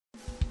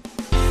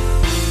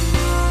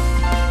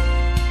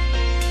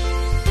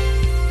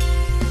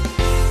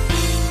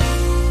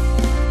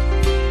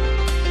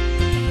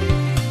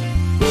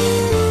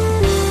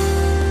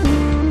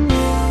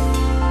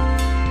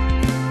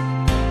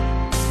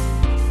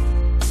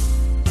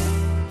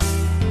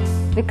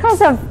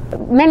Because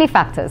of many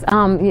factors.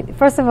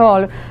 First of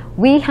all,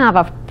 we have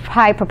a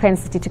high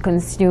propensity to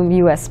consume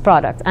U.S.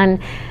 products, and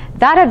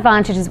that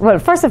advantage is, well,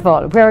 first of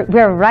all,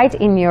 we're right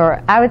in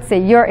your, I would say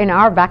you're in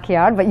our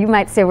backyard, but you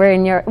might say we're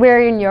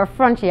in your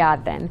front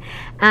yard then.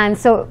 And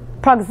so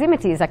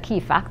proximity is a key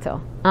factor.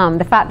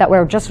 The fact that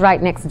we're just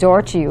right next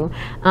door to you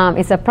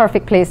is a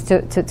perfect place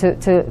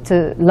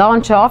to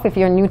launch off if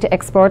you're new to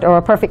export, or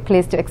a perfect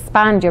place to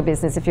expand your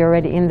business if you're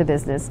already in the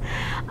business.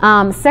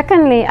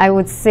 Secondly, I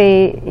would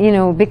say,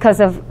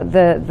 because of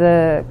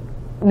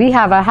we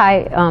have a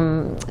high,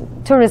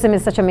 tourism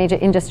is such a major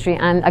industry,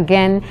 and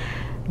again,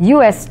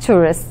 U.S.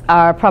 tourists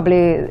are probably,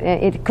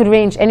 it could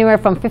range anywhere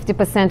from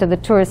 50% of the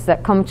tourists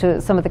that come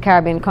to some of the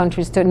Caribbean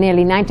countries to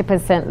nearly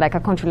 90% like a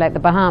country like the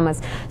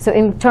Bahamas. So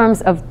in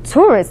terms of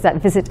tourists that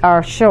visit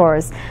our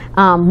shores,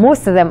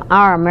 most of them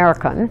are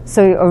American.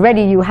 So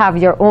already you have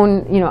your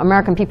own,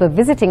 American people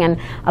visiting, and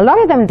a lot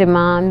of them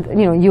demand,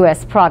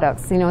 U.S.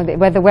 products.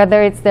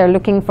 Whether it's they're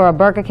looking for a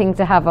Burger King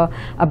to have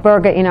a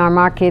burger in our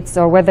markets,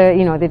 or whether,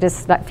 they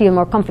just feel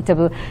more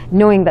comfortable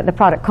knowing that the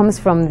product comes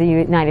from the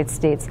United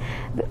States.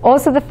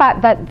 Also, the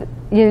fact that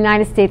the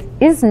United States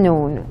is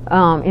known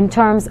in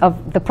terms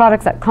of the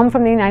products that come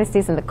from the United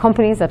States and the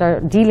companies that are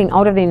dealing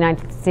out of the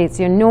United States.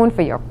 You're known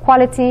for your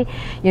quality,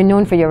 you're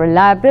known for your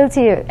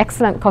reliability, your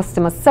excellent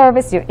customer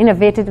service, your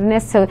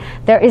innovativeness. So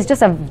there is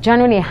just a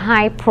generally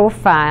high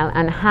profile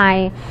and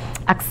high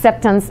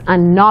acceptance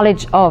and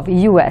knowledge of the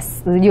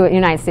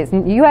United States.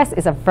 The US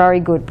is a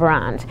very good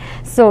brand.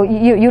 So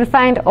you'll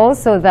find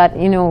also that,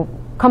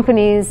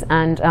 companies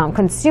and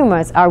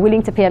consumers are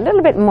willing to pay a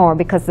little bit more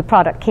because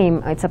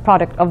it's a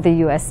product of the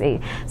USA.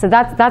 So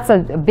that's a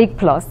big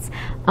plus.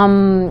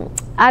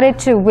 Added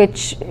to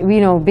which,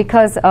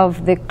 because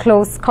of the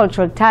close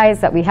cultural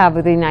ties that we have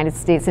with the United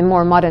States in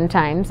more modern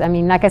times. I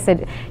mean, like I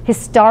said,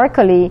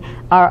 historically,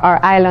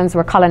 our islands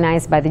were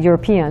colonized by the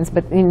Europeans,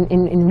 but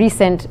in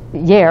recent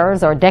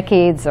years or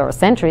decades or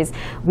centuries,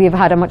 we have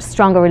had a much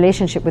stronger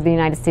relationship with the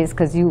United States,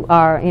 because you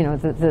are,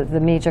 the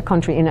major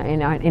country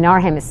in our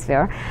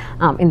hemisphere,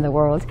 in the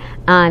world.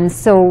 And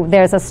so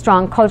there's a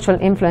strong cultural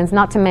influence,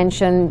 not to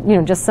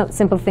mention, just some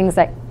simple things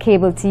like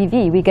cable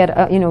TV. We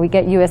get, we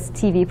get US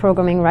TV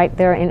programming right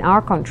there in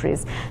our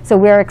countries. So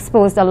we're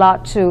exposed a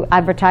lot to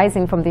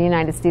advertising from the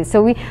United States.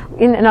 So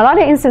in a lot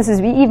of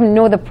instances, we even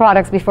know the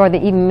products before they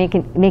even make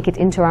it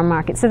into our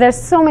market. So there's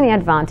so many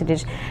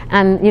advantages.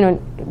 And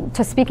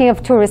speaking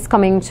of tourists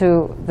coming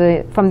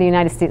from the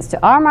United States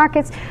to our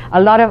markets,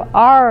 a lot of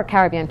our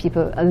Caribbean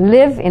people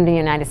live in the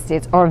United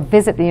States or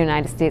visit the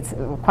United States.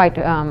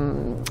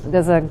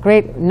 There's a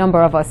great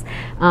number of us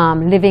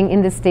living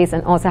in the States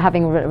and also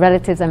having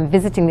relatives and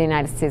visiting the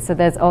United States. So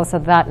there's also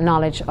that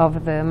knowledge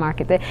of the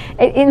market.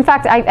 In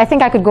fact, I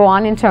think I could go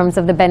on in terms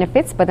of the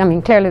benefits, but I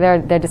mean, clearly there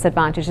are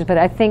disadvantages, but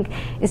I think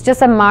it's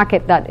just a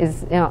market that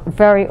is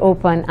very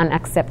open and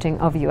accepting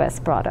of US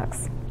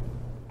products.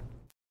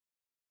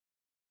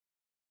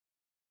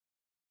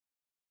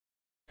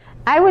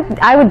 I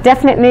would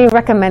definitely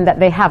recommend that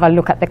they have a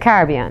look at the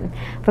Caribbean,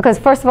 because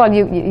first of all,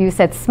 you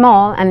said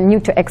small and new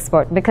to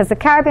export, because the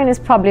Caribbean is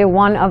probably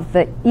one of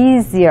the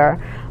easier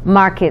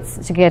markets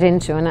to get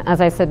into, and as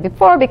I said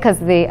before, because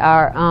they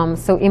are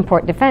so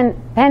import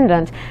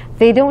dependent,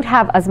 they don't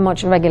have as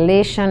much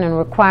regulation and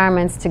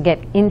requirements to get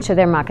into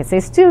their markets. They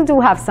still do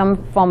have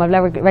some form of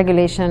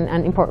regulation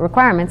and import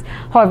requirements.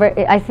 However,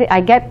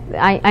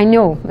 I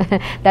know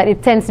that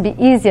it tends to be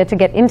easier to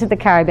get into the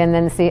Caribbean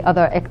than, say,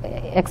 other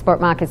export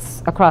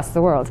markets across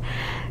the world.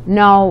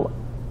 Now,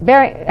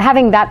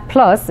 having that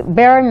plus,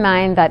 bear in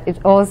mind that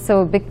it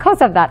also,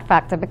 because of that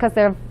factor, because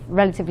they're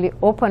relatively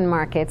open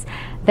markets,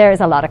 there is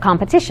a lot of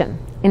competition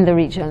in the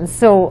region.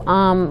 So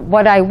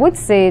what I would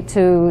say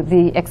to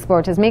the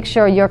exporters, make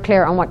sure you're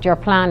clear on what your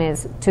plan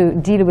is to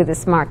deal with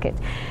this market.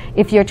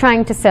 If you're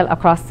trying to sell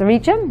across the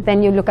region,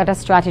 then you look at a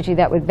strategy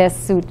that would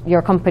best suit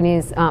your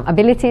company's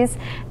abilities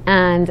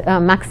and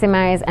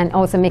maximize and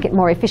also make it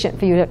more efficient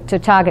for you to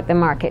target the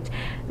market.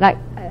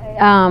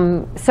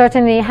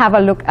 Certainly have a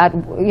look at,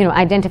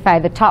 identify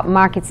the top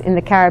markets in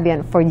the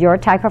Caribbean for your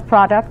type of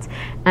product,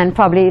 and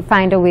probably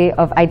find a way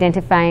of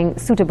identifying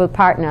suitable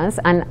partners.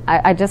 And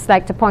I just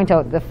like to point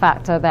out the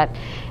factor that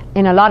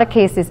in a lot of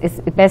cases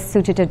it's best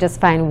suited to just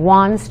find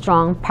one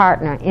strong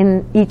partner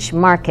in each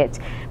market,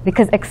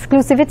 because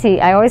exclusivity,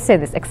 I always say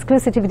this,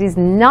 exclusivity is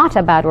not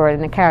a bad word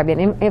in the Caribbean.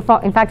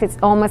 In fact, it's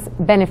almost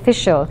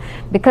beneficial,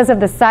 because of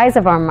the size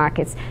of our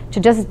markets, to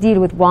just deal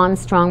with one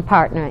strong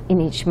partner in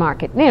each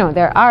market.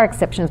 There are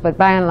exceptions, but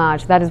by and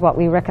large, that is what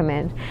we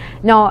recommend.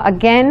 Now,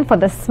 again, for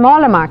the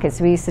smaller markets,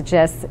 we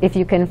suggest if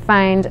you can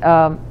find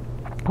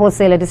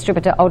wholesaler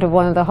distributor out of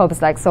one of the hubs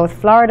like South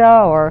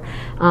Florida or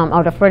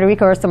out of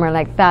Frederica or somewhere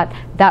like that,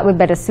 that would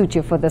better suit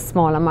you for the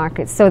smaller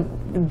markets. So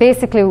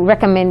basically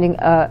recommending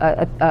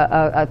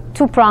a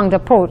two-pronged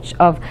approach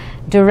of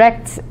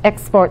direct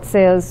export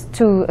sales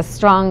to a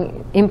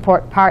strong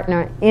import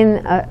partner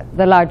in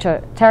the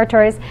larger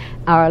territories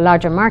or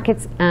larger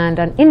markets, and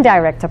an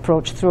indirect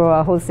approach through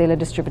a wholesaler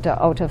distributor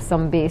out of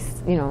some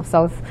base,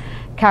 South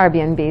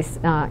Caribbean base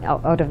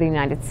out of the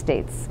United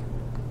States.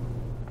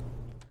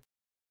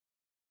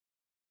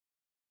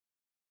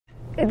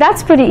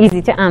 That's pretty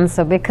easy to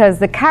answer because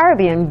the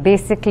Caribbean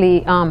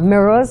basically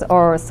mirrors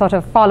or sort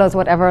of follows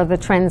whatever the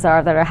trends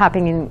are that are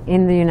happening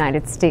in the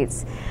United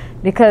States.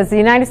 Because the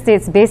United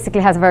States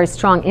basically has a very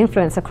strong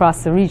influence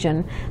across the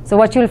region. So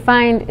what you'll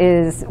find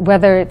is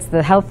whether it's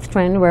the health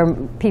trend where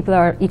people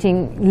are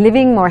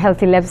living more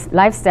healthy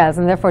lifestyles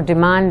and therefore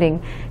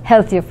demanding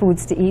healthier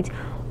foods to eat,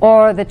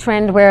 or the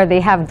trend where they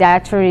have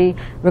dietary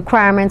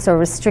requirements or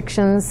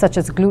restrictions such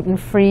as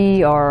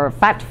gluten-free or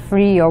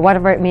fat-free or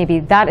whatever it may be,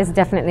 that is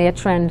definitely a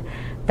trend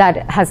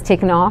that has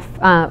taken off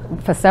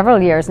for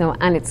several years now,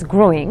 and it's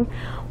growing.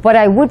 What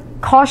I would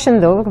caution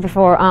though,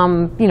 before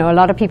you know, a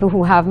lot of people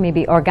who have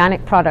maybe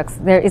organic products,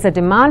 there is a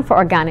demand for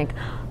organic.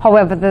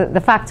 However,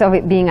 the fact of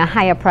it being a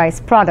higher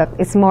priced product,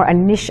 it's more a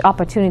niche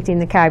opportunity in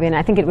the Caribbean.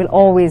 I think it will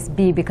always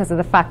be because of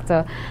the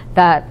factor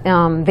that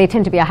they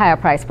tend to be a higher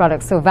priced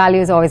product. So value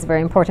is always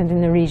very important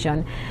in the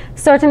region.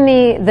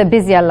 Certainly the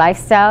busier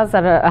lifestyles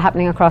that are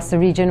happening across the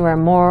region where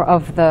more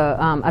of the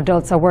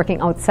adults are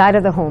working outside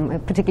of the home,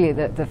 particularly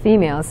the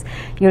females,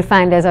 you'll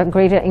find there's a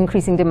greater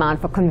increasing demand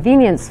for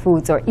convenience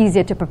foods or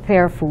easier to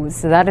prepare foods.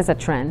 So that is a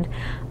trend.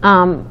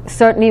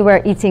 Certainly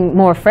we're eating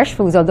more fresh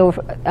foods, although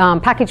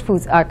packaged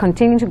foods are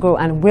continuing to grow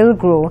and will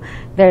grow.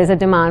 There is a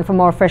demand for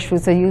more fresh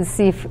food, so you'll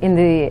see in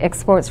the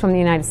exports from the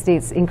United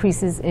States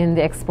increases in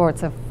the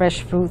exports of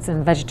fresh fruits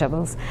and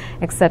vegetables,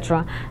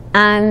 etc.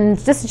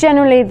 And just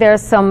generally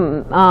there's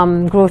some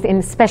growth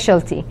in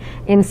specialty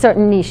in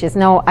certain niches.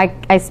 Now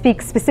I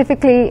speak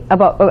specifically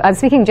about, I'm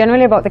speaking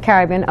generally about the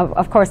Caribbean.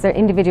 Of course there are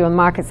individual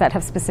markets that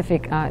have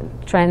specific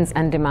trends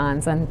and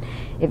demands, and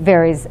it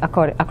varies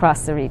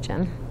across the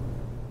region.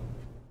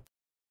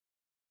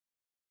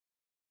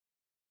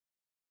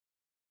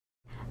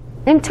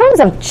 In terms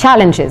of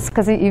challenges,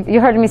 because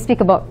you heard me speak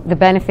about the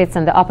benefits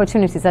and the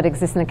opportunities that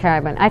exist in the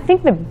Caribbean, I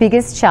think the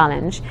biggest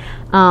challenge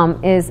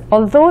is,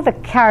 although the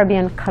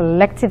Caribbean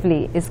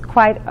collectively is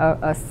quite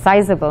a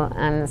sizable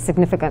and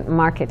significant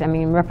market, I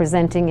mean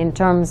representing in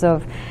terms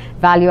of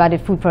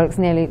value-added food products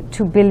nearly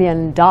 $2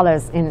 billion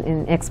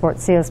in export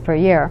sales per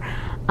year,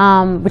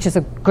 which is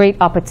a great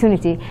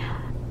opportunity.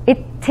 It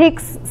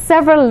takes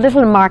several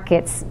little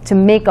markets to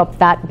make up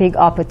that big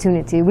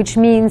opportunity, which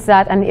means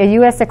that a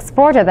U.S.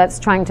 exporter that's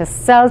trying to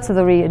sell to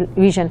the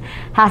region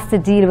has to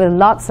deal with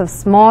lots of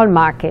small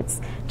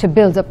markets to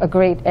build up a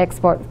great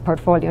export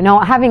portfolio. Now,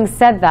 having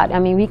said that, I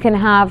mean, we can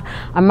have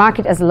a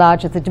market as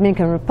large as the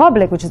Dominican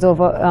Republic, which is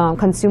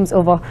consumes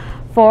over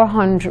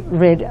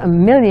 400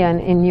 million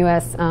in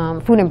U.S.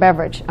 Food and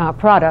beverage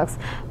products.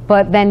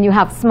 But then you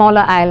have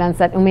smaller islands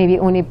that maybe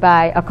only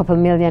buy a couple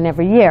million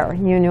every year,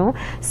 you know.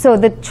 So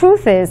the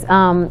truth is,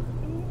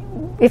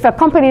 if a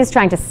company is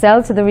trying to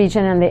sell to the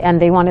region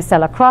and they want to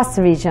sell across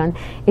the region,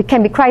 it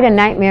can be quite a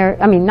nightmare,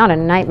 I mean not a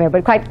nightmare,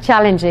 but quite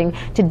challenging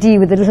to deal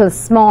with the little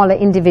smaller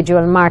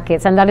individual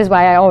markets. And that is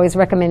why I always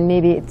recommend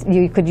maybe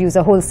you could use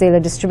a wholesaler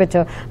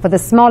distributor for the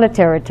smaller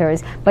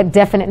territories, but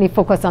definitely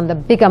focus on the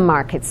bigger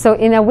markets. So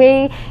in a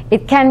way,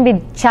 it can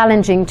be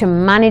challenging to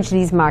manage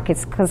these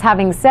markets, because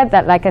having said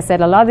that, like I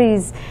said, a lot of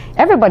these,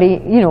 everybody,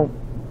 you know,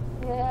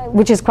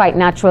 which is quite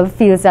natural,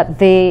 feels that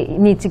they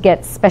need to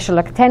get special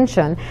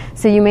attention.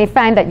 So you may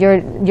find that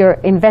you're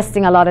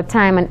investing a lot of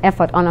time and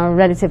effort on a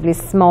relatively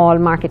small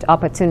market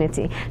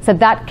opportunity. So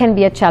that can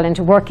be a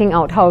challenge, working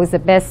out how is the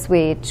best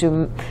way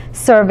to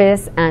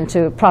service and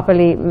to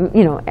properly,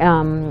 you know,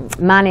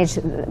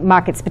 manage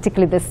markets,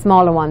 particularly the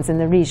smaller ones in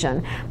the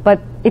region. But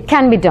it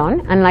can be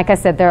done, and like I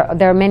said,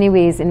 there are many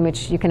ways in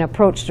which you can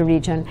approach the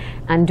region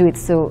and do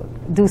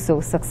so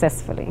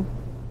successfully.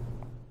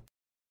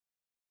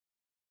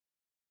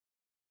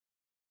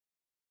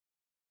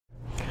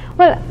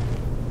 Well,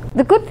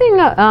 the good thing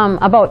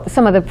about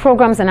some of the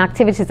programs and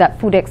activities that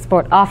Food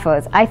Export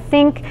offers, I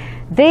think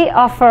they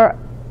offer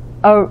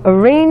a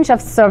range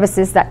of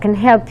services that can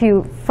help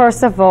you,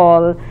 first of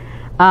all,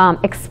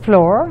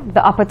 explore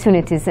the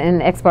opportunities in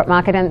the export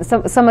market. And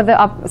some of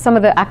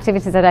the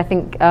activities that I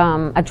think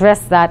address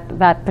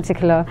that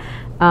particular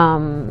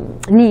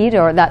need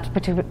or that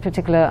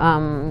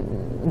particular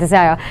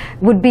desire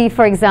would be,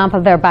 for example,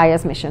 their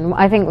buyer's mission.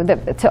 I think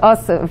that to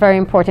us a very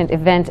important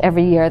event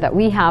every year that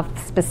we have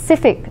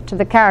specific to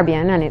the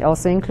Caribbean, and it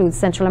also includes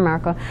Central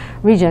America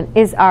region,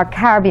 is our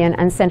Caribbean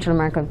and Central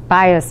America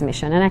buyer's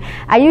mission. And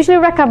I usually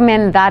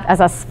recommend that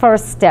as a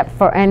first step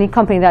for any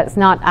company that's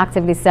not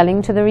actively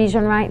selling to the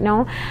region right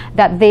now,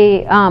 that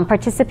they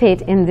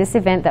participate in this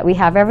event that we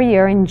have every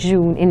year in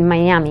June in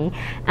Miami.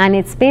 And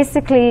it's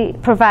basically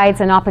provides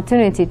an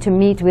opportunity to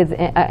meet with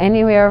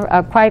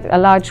quite a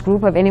large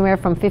group of anywhere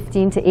from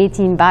 15 to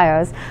 18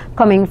 buyers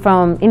coming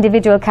from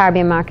individual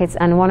Caribbean markets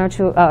and one or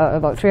two,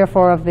 about 3 or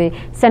 4 of the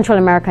Central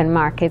American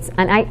markets.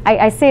 And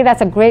I say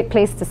that's a great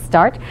place to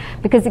start,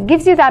 because it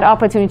gives you that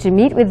opportunity to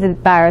meet with the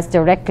buyers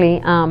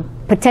directly,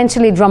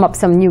 potentially drum up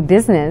some new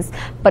business,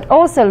 but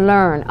also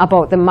learn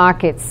about the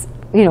markets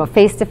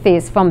face to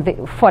face from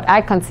what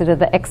I consider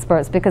the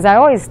experts, because I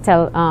always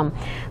tell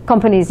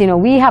companies,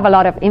 we have a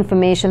lot of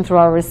information through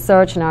our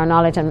research and our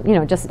knowledge,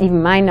 and just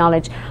even my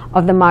knowledge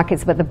of the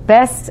markets, but the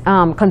best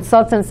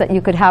consultants that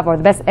you could have, or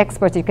the best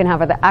experts you can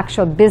have, are the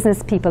actual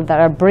business people that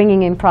are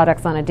bringing in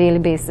products on a daily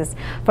basis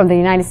from the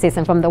United States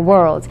and from the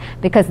world,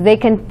 because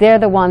they're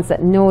the ones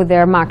that know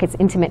their markets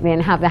intimately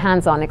and have the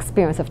hands-on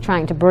experience of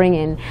trying to bring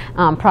in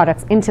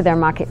products into their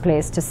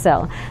marketplace to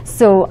sell.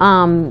 So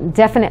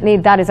definitely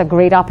that is a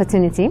great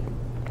opportunity.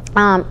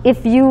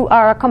 If you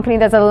are a company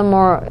that's a little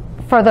more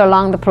further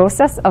along the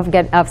process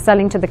of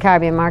selling to the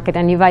Caribbean market,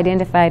 and you've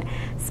identified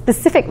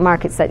specific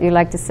markets that you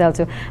like to sell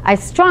to, I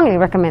strongly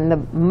recommend the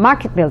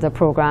Market Builder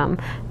program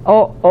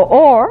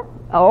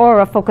or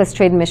a focused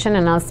trade mission,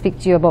 and I'll speak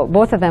to you about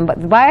both of them. But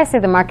why I say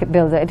the Market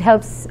Builder, it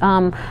helps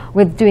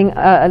with doing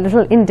a little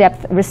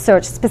in-depth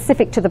research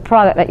specific to the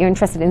product that you're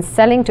interested in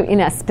selling to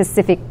in a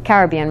specific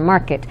Caribbean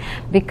market.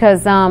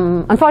 Because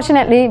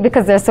unfortunately,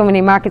 because there's so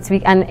many markets,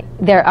 and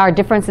there are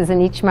differences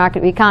in each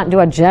market, we can't do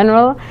a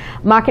general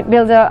Market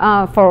Builder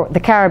for the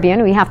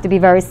Caribbean. We have to be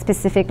very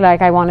specific,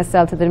 like I want to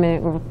sell to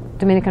the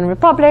Dominican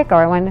Republic, or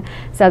I want to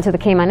sell to the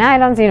Cayman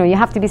Islands. You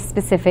have to be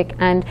specific,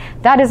 and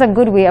that is a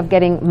good way of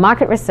getting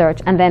market research,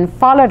 and then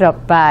followed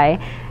up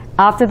by,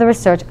 after the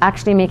research,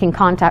 actually making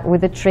contact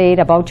with the trade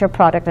about your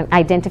product and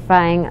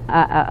identifying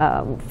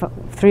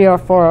 3 or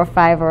 4 or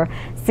 5 or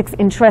 6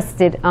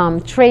 interested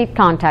trade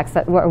contacts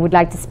that would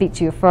like to speak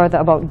to you further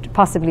about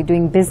possibly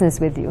doing business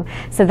with you.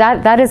 So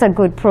that is a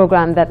good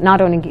program that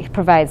not only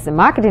provides the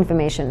market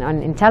information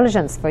and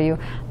intelligence for you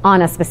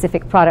on a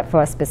specific product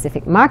for a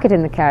specific market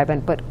in the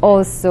Caribbean, but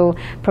also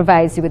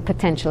provides you with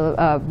potential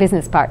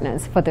business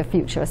partners for the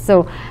future.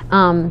 So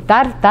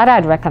that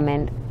I'd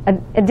recommend.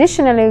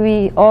 Additionally,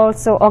 we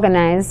also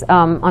organize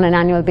on an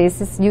annual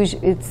basis,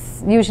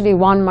 it's usually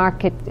one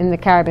market in the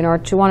Caribbean, or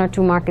 1 or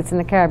 2 markets in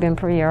the Caribbean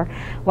per year,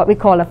 what we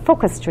call a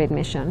focused trade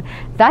mission.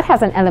 That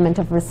has an element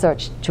of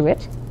research to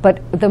it,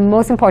 but the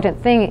most important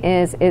thing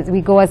is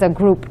we go as a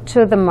group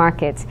to the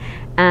market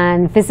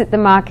and visit the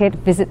market,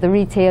 visit the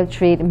retail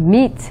trade,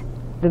 meet.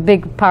 The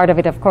big part of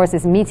it, of course,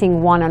 is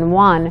meeting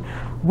one-on-one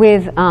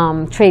with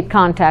trade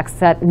contacts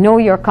that know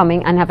you're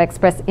coming and have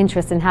expressed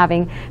interest in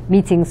having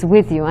meetings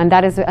with you. And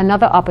that is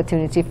another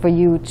opportunity for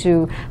you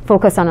to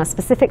focus on a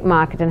specific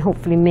market and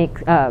hopefully make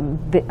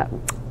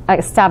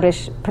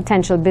establish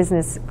potential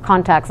business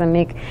contacts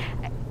and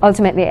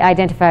ultimately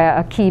identify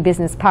a key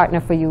business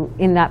partner for you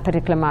in that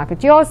particular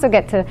market. You also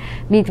get to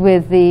meet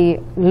with the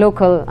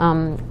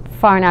local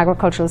Foreign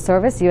Agricultural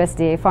Service,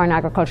 USDA Foreign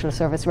Agricultural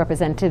Service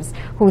representatives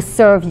who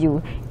serve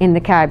you in the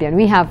Caribbean.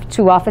 We have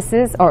 2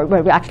 offices, or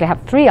well, we actually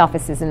have 3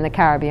 offices in the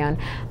Caribbean.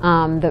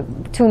 The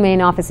 2 main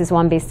offices,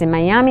 one based in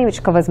Miami,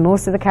 which covers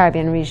most of the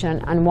Caribbean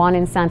region, and one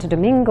in Santo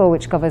Domingo,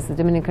 which covers the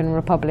Dominican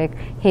Republic,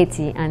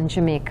 Haiti, and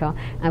Jamaica,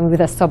 and with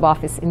a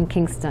sub-office in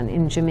Kingston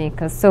in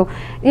Jamaica. So,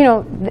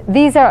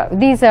 these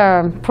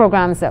are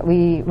programs that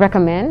we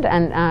recommend,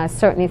 and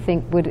certainly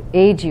think would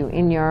aid you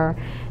in your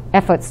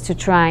efforts to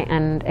try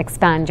and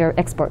expand your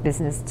export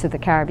business to the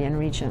Caribbean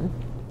region.